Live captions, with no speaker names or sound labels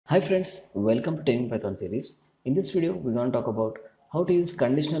Hi friends, welcome to Taming Python series. In this video, we're going to talk about how to use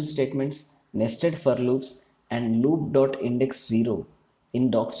conditional statements, nested for loops, and loop.index0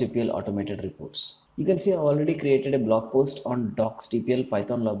 in docxtpl automated reports. You can see I already created a blog post on docxtpl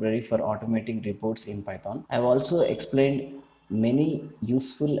Python library for automating reports in Python. I've also explained many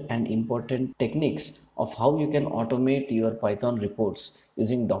useful and important techniques of how you can automate your Python reports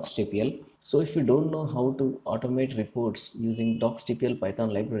using docxtpl. So if you don't know how to automate reports using docxtpl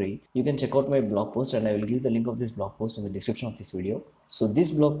Python library, you can check out my blog post and I will give the link of this blog post in the description of this video. So this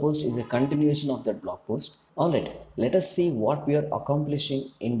blog post is a continuation of that blog post. Alright, let us see what we are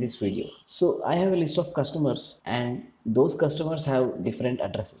accomplishing in this video. So I have a list of customers and those customers have different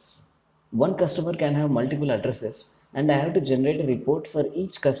addresses. One customer can have multiple addresses and I have to generate a report for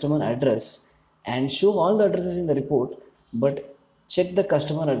each customer address and show all the addresses in the report, but check the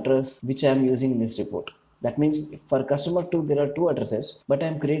customer address which I am using in this report. That means for customer 2 there are 2 addresses, but I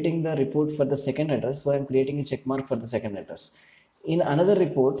am creating the report for the second address, so I am creating a check mark for the second address. In another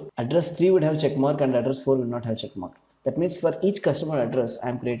report, address 3 would have check mark and address 4 will not have check mark. That means for each customer address I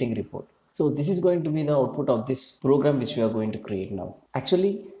am creating a report. So this is going to be the output of this program which we are going to create now.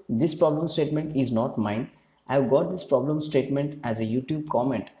 Actually, this problem statement is not mine. I have got this problem statement as a YouTube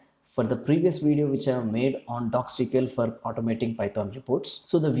comment for the previous video which I have made on docxtpl for automating Python reports.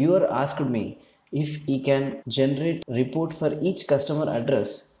 So the viewer asked me if he can generate report for each customer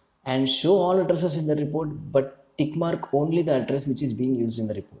address and show all addresses in the report but tick mark only the address which is being used in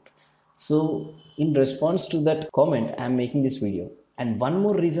the report. So in response to that comment, I am making this video. And one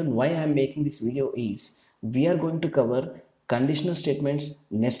more reason why I am making this video is we are going to cover conditional statements,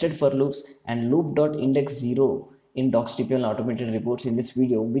 nested for loops, and loop.index0 in docxtpl automated reports in this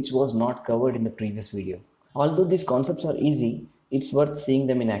video, which was not covered in the previous video. Although these concepts are easy, it's worth seeing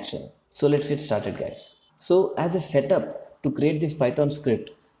them in action. So let's get started, guys. So as a setup to create this Python script,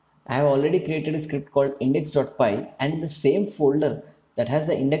 I have already created a script called index.py, and in the same folder that has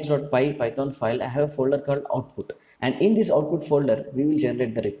the index.py Python file, I have a folder called output. And in this output folder, we will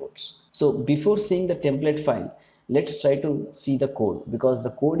generate the reports. So before seeing the template file, let's try to see the code because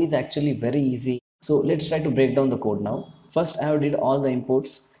the code is actually very easy. So let's try to break down the code now. First, I have did all the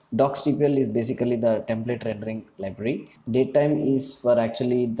imports. Docxtpl is basically the template rendering library. Datetime is for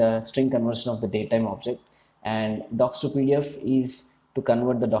actually the string conversion of the datetime object. And docs to PDF is to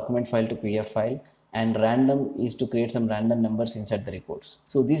convert the document file to PDF file. And random is to create some random numbers inside the reports.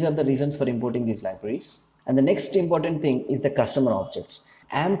 So these are the reasons for importing these libraries. And the next important thing is the customer objects.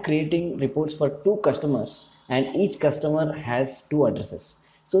 I am creating reports for 2 customers and each customer has 2 addresses.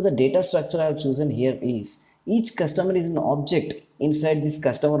 So the data structure I have chosen here is each customer is an object inside this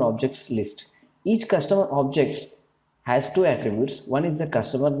customer objects list. Each customer object has 2 attributes. One is the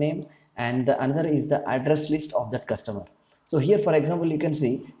customer name and the another is the address list of that customer. So here, for example, you can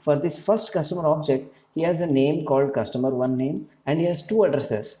see for this first customer object, he has a name called customer1 name and he has 2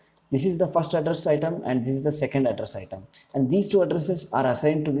 addresses. This is the first address item and this is the second address item. And these 2 addresses are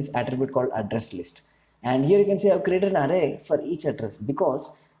assigned to this attribute called address list. And here you can see I've created an array for each address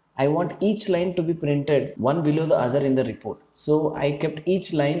because I want each line to be printed one below the other in the report. So I kept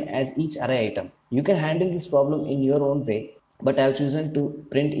each line as each array item. You can handle this problem in your own way, but I have chosen to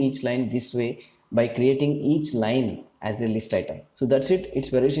print each line this way by creating each line as a list item. So that's it. It's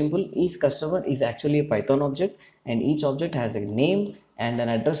very simple. Each customer is actually a Python object and each object has a name and an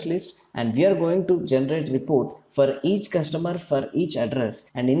address list, and we are going to generate report for each customer for each address,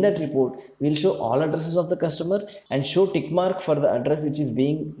 and in that report we'll show all addresses of the customer and show tick mark for the address which is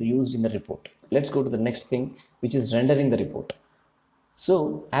being used in the report. Let's go to the next thing, which is rendering the report.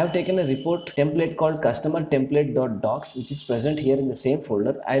 So I have taken a report template called customer template.docs, which is present here in the same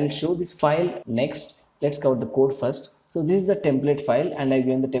folder. I'll show this file next. Let's cover the code first. So this is the template file and I've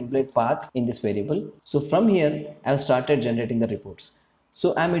given the template path in this variable. So from here I've started generating the reports.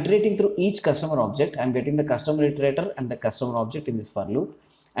 So I'm iterating through each customer object. I'm getting the customer iterator and the customer object in this for loop.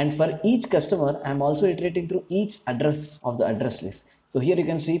 And for each customer, I'm also iterating through each address of the address list. So here you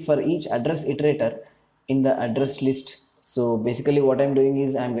can see for each address iterator in the address list. So basically what I'm doing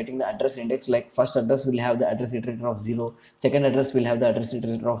is I'm getting the address index, like first address will have the address iterator of 0, second address will have the address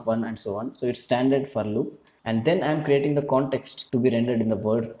iterator of 1 and so on. So it's standard for loop. And then I'm creating the context to be rendered in the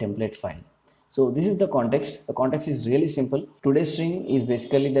Word template file. So this is the context. The context is really simple. Today's string is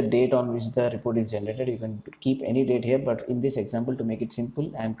basically the date on which the report is generated. You can keep any date here, but in this example, to make it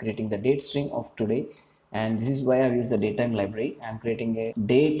simple, I am creating the date string of today. And this is why I've used the datetime library. I'm creating a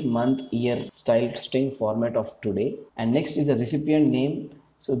date, month, year style string format of today. And next is the recipient name.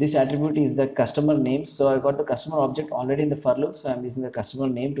 So this attribute is the customer name. So I got the customer object already in the for loop. So I'm using the customer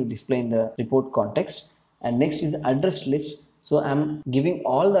name to display in the report context. And next is the address list. So I'm giving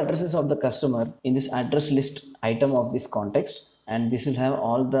all the addresses of the customer in this address list item of this context, and this will have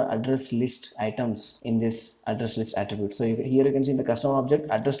all the address list items in this address list attribute. So here you can see in the customer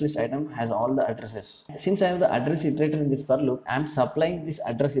object, address list item has all the addresses. Since I have the address iterator in this for loop, I'm supplying this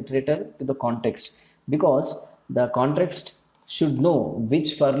address iterator to the context, because the context should know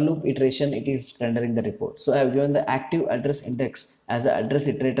which for loop iteration it is rendering the report. So I have given the active address index as an address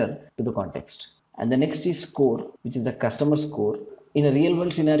iterator to the context. And the next is score, which is the customer score. In a real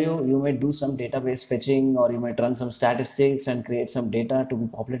world scenario, you might do some database fetching, or you might run some statistics and create some data to be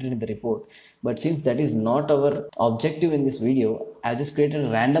populated in the report. But since that is not our objective in this video, I've just created a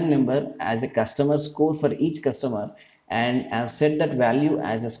random number as a customer score for each customer, and I've set that value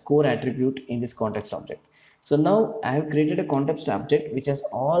as a score attribute in this context object. So now I have created a context object which has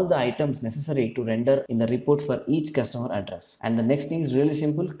all the items necessary to render in the report for each customer address. And the next thing is really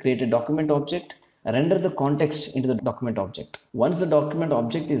simple: create a document object, render the context into the document object. Once the document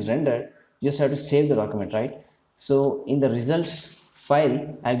object is rendered, you just have to save the document, right? So in the results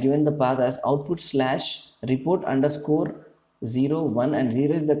file, I've given the path as output / report underscore 0, 1, and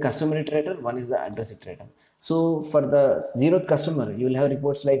 0 is the customer iterator, 1 is the address iterator. So for the 0th customer, you will have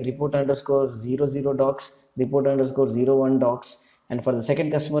reports like report underscore 00 docs, report underscore 01 docs, and for the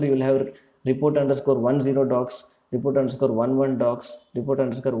second customer, you will have report underscore 10 docs, report underscore 11 docs, report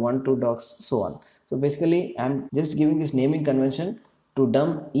underscore 12 docs, so on. So basically, I'm just giving this naming convention to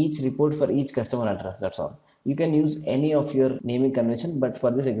dump each report for each customer address. That's all. You can use any of your naming convention, but for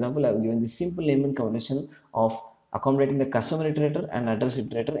this example, I've given this simple naming convention of accommodating the customer iterator and address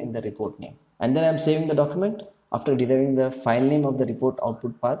iterator in the report name. And then I'm saving the document after deriving the file name of the report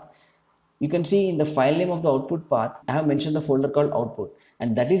output path. You can see in the file name of the output path, I have mentioned the folder called output,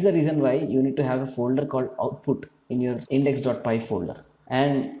 and that is the reason why you need to have a folder called output in your index.py folder.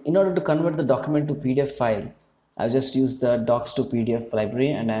 And in order to convert the document to PDF file, I've just used the docs-to-PDF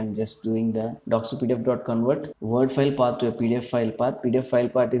library, and I'm just doing the docs-to-pdf.convert Word file path to a PDF file path. PDF file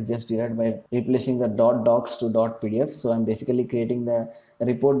path is just derived by replacing the .docs to .pdf. So I'm basically creating the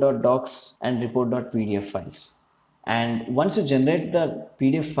report.docs and report.pdf files. And once you generate the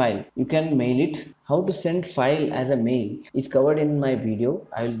PDF file, you can mail it. How to send file as a mail is covered in my video.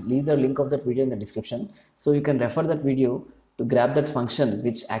 I will leave the link of that video in the description, so you can refer that video to grab that function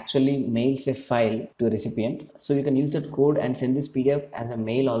which actually mails a file to a recipient. So you can use that code and send this PDF as a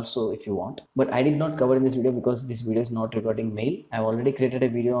mail also if you want. But I did not cover in this video because this video is not regarding mail. I've already created a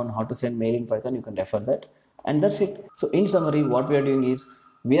video on how to send mail in Python. You can refer that. And that's it. So in summary, what we are doing is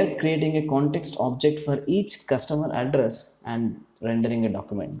we are creating a context object for each customer address and rendering a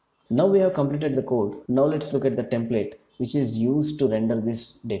document. Now we have completed the code. Now let's look at the template which is used to render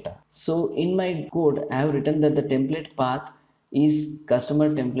this data. So in my code, I have written that the template path is customer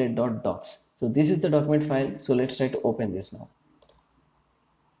template.docs. So this is the document file. So let's try to open this now.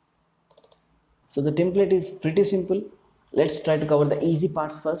 So the template is pretty simple. Let's try to cover the easy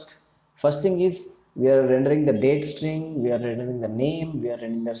parts first. First thing is we are rendering the date string, we are rendering the name, we are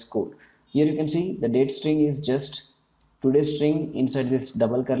rendering the score. Here you can see the date string is just today's string inside this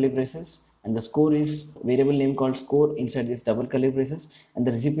double curly braces, and the score is variable name called score inside this double curly braces, and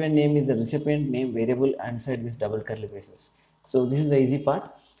the recipient name is the recipient name variable inside this double curly braces. So this is the easy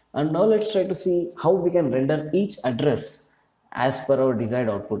part. And now let's try to see how we can render each address as per our desired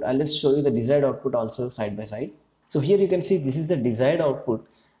output. I'll just show you the desired output also side by side. So here you can see this is the desired output,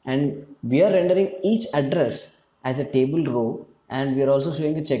 and we are rendering each address as a table row, and we are also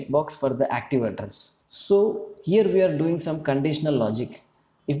showing a checkbox for the active address. So here we are doing some conditional logic.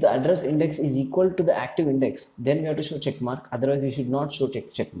 If the address index is equal to the active index, then we have to show check mark, otherwise we should not show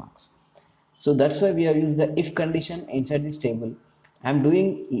check marks. So that's why we have used the if condition inside this table. I'm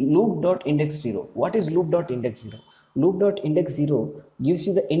doing loop.index0. What is loop.index0? Loop.index0 gives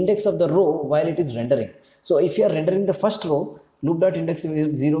you the index of the row while it is rendering. So if you are rendering the first row,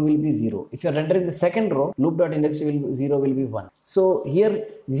 loop.index0 will be 0. If you are rendering the second row, loop.index0 will be 1. So here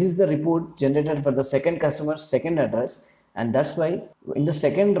this is the report generated for the second customer's second address, and that's why in the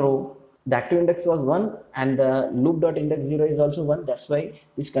second row the active index was 1 and the loop.index0 is also 1. That's why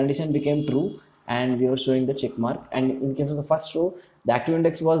this condition became true and we were showing the check mark. And in case of the first row, the active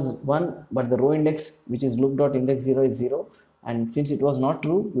index was 1 but the row index, which is loop.index0, is 0, and since it was not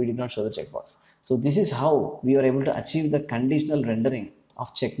true, we did not show the checkbox. So this is how we are able to achieve the conditional rendering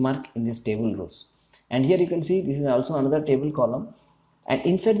of checkmark in these table rows. And here you can see this is also another table column, and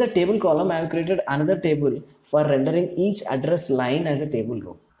inside the table column I have created another table for rendering each address line as a table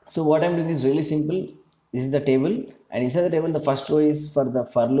row. So what I'm doing is really simple. This is the table, and inside the table the first row is for the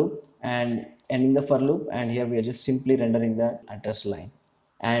for loop and ending the for loop, and here we are just simply rendering the address line.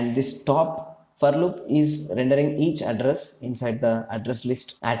 And this top For loop is rendering each address inside the address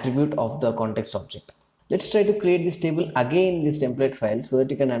list attribute of the context object. Let's try to create this table again in this template file so that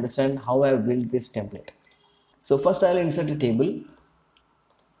you can understand how I have built this template. So first I will insert a table.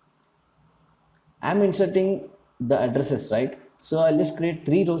 I am inserting the addresses, right? So I'll just create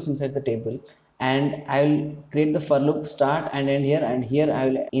 3 rows inside the table, and I will create the for loop start and end here, and here I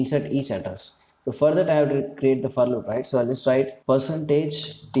will insert each address. So for that I have to create the for loop, right? So I'll just write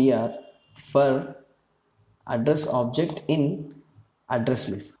 %tr for address object in address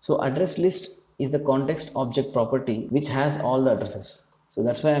list. So address list is the context object property which has all the addresses. So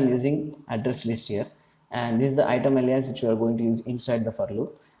that's why I'm using address list here, and this is the item alias which we are going to use inside the for loop.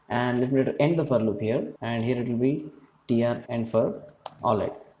 And let me end the for loop here, and here it will be tr and for.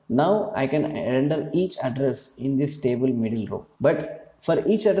 Alright, now I can render each address in this table middle row, but for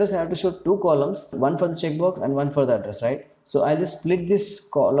each address I have to show 2 columns, one for the checkbox and one for the address, right? So I'll just split this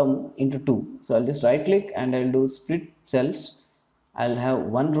column into 2. So I'll just right click and I'll do split cells. I'll have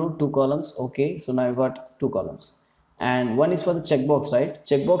 1 row, 2 columns. Okay, so now I've got 2 columns, and one is for the checkbox, right?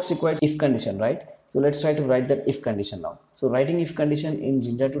 Checkbox requires if condition, right? So let's try to write that if condition now. So writing if condition in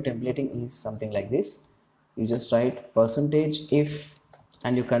Jinja 2 templating is something like this. You just write %if,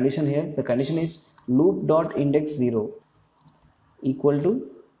 and your condition here, the condition is loop.index0 equal to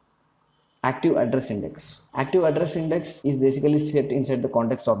active address index. Active address index is basically set inside the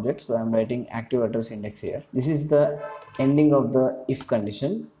context object. So I'm writing active address index here. This is the ending of the if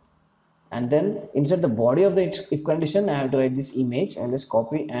condition. And then inside the body of the if condition, I have to write this image. I'll just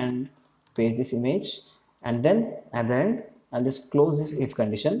copy and paste this image, and then at the end I'll just close this if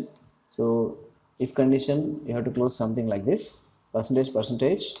condition. So if condition, you have to close something like this,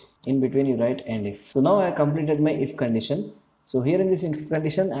 %, in between you write end if. So now I completed my if condition. So here in this if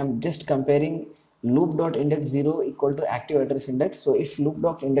condition, I'm just comparing loop.index0 equal to active address index. So if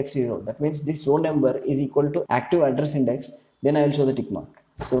loop.index0, that means this row number is equal to active address index, then I will show the tick mark.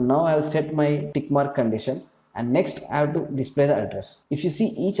 So now I have set my tick mark condition, and next I have to display the address. If you see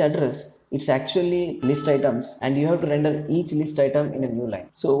each address, it's actually list items, and you have to render each list item in a new line.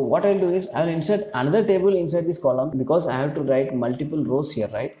 So what I'll do is I'll insert another table inside this column, because I have to write multiple rows here,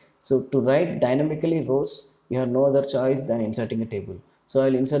 right? So to write dynamically rows, you have no other choice than inserting a table. So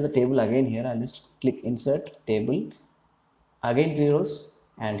I'll insert the table again here. I'll just click insert table, again 3 rows,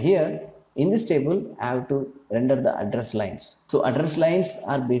 and here in this table I have to render the address lines. So address lines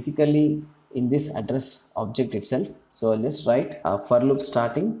are basically in this address object itself. So I'll just write for loop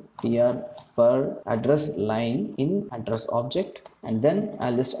starting tr for address line in address object, and then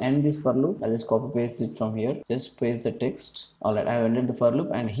I'll just end this for loop. I'll just copy paste it from here, just paste the text. Alright, I have ended the for loop,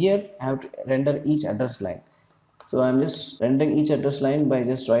 and here I have to render each address line. So I'm just rendering each address line by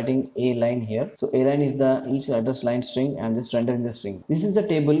just writing a line here. So a line is the each address line string. I'm just rendering the string. This is the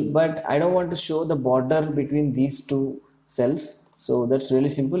table, but I don't want to show the border between these 2 cells. So that's really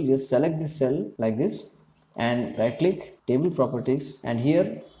simple. Just select this cell like this and right click table properties, and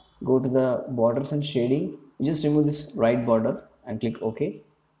here go to the borders and shading. You just remove this right border and click OK.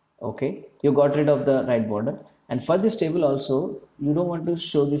 Okay, you got rid of the right border. And for this table also, you don't want to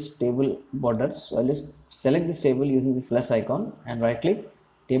show this table borders. So I'll just select this table using this plus icon and right click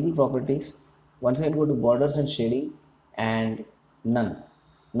table properties. Once again go to borders and shading and none.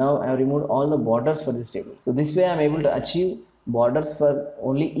 Now I have removed all the borders for this table. So this way I am able to achieve borders for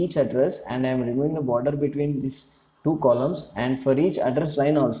only each address, and I am removing the border between these 2 columns, and for each address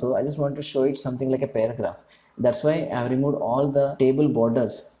line also I just want to show it something like a paragraph. That's why I have removed all the table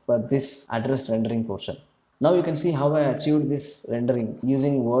borders for this address rendering portion. Now you can see how I achieved this rendering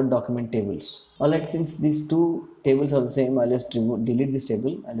using Word document tables. Alright, since these 2 tables are the same, I'll just delete this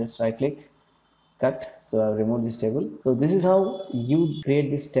table. I'll just right click, cut. So I've removed this table. So this is how you create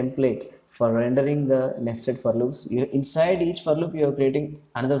this template for rendering the nested for loops. Inside each for loop you are creating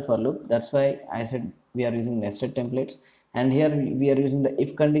another for loop. That's why I said we are using nested templates, and here we are using the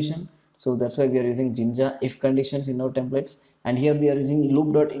if condition. So that's why we are using Jinja if conditions in our templates, and here we are using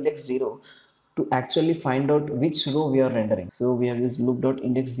loop.index0 to actually find out which row we are rendering. So we have used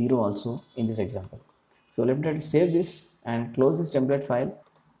loop.index0 also in this example. So let me try to save this and close this template file.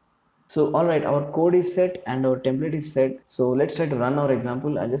 So alright, our code is set and our template is set. So let's try to run our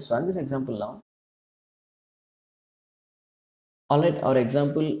example. I'll just run this example now. Alright, our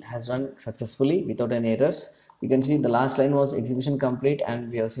example has run successfully without any errors. You can see the last line was execution complete,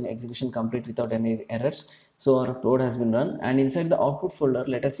 and we have seen execution complete without any errors. So our code has been run, and inside the output folder,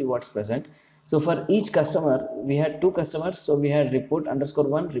 let us see what's present. So for each customer, we had 2 customers. So we had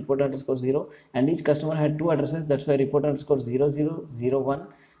report_1, report_0, and each customer had 2 addresses. That's why report_0001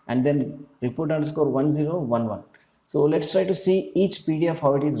 and then report_1011. So let's try to see each PDF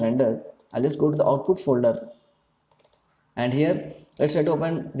how it is rendered. I'll just go to the output folder, and here let's try to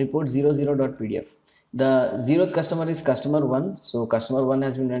open report 00.pdf. The zeroth customer is customer 1, so customer 1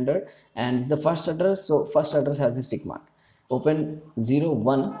 has been rendered, and it's the first address, so first address has this tick mark. Open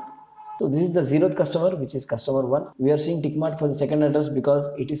 01. So this is the zeroth customer, which is customer 1. We are seeing tick mark for the second address because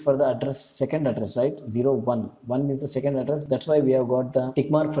it is for the address, second address, right? 01. 1 is the second address. That's why we have got the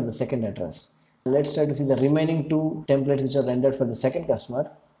tick mark for the second address. Let's try to see the remaining two templates which are rendered for the second customer.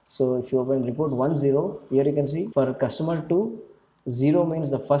 So if you open report 10, here you can see for customer 2, 0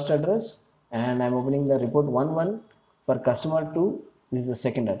 means the first address, and I'm opening the report 11 for customer 2. This is the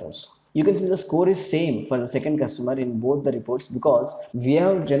second address. You can see the score is same for the second customer in both the reports because we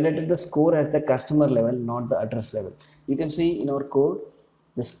have generated the score at the customer level, not the address level. You can see in our code,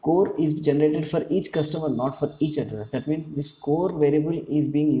 the score is generated for each customer, not for each address. That means the score variable is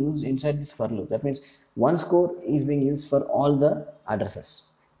being used inside this for loop. That means one score is being used for all the addresses.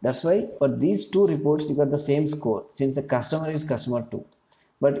 That's why for these two reports, you got the same score since the customer is customer 2.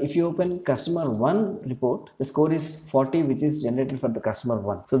 But if you open customer 1 report, the score is 40, which is generated for the customer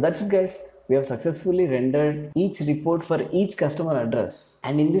 1. So that's it, guys. We have successfully rendered each report for each customer address.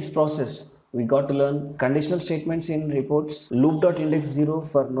 And in this process, we got to learn conditional statements in reports,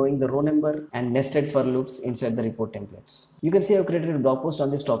 loop.index0 for knowing the row number, and nested for loops inside the report templates. You can see I've created a blog post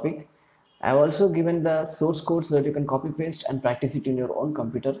on this topic. I've also given the source code so that you can copy paste and practice it in your own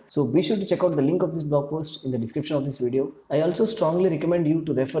computer. So be sure to check out the link of this blog post in the description of this video. I also strongly recommend you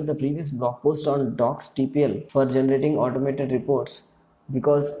to refer the previous blog post on docxtpl for generating automated reports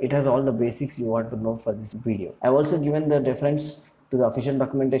because it has all the basics you want to know for this video. I've also given the reference to the official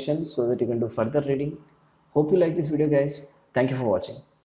documentation so that you can do further reading. Hope you like this video, guys. Thank you for watching.